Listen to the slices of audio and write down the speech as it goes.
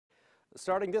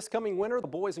Starting this coming winter, the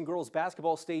boys and girls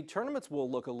basketball state tournaments will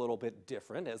look a little bit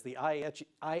different as the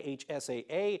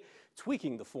IHSAA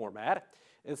tweaking the format.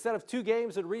 Instead of 2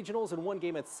 games at regionals and 1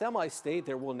 game at semi-state,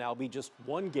 there will now be just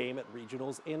 1 game at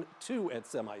regionals and 2 at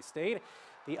semi-state.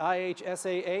 The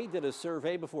IHSAA did a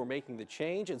survey before making the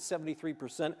change, and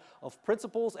 73% of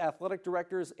principals, athletic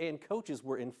directors, and coaches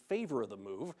were in favor of the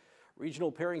move.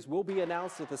 Regional pairings will be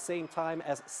announced at the same time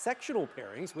as sectional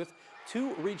pairings, with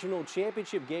 2 regional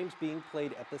championship games being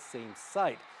played at the same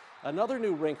site. Another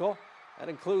new wrinkle that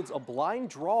includes a blind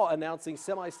draw announcing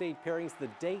semi-state pairings the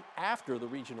day after the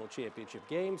regional championship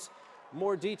games.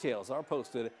 More details are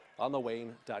posted on the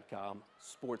Wayne.com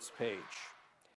sports page.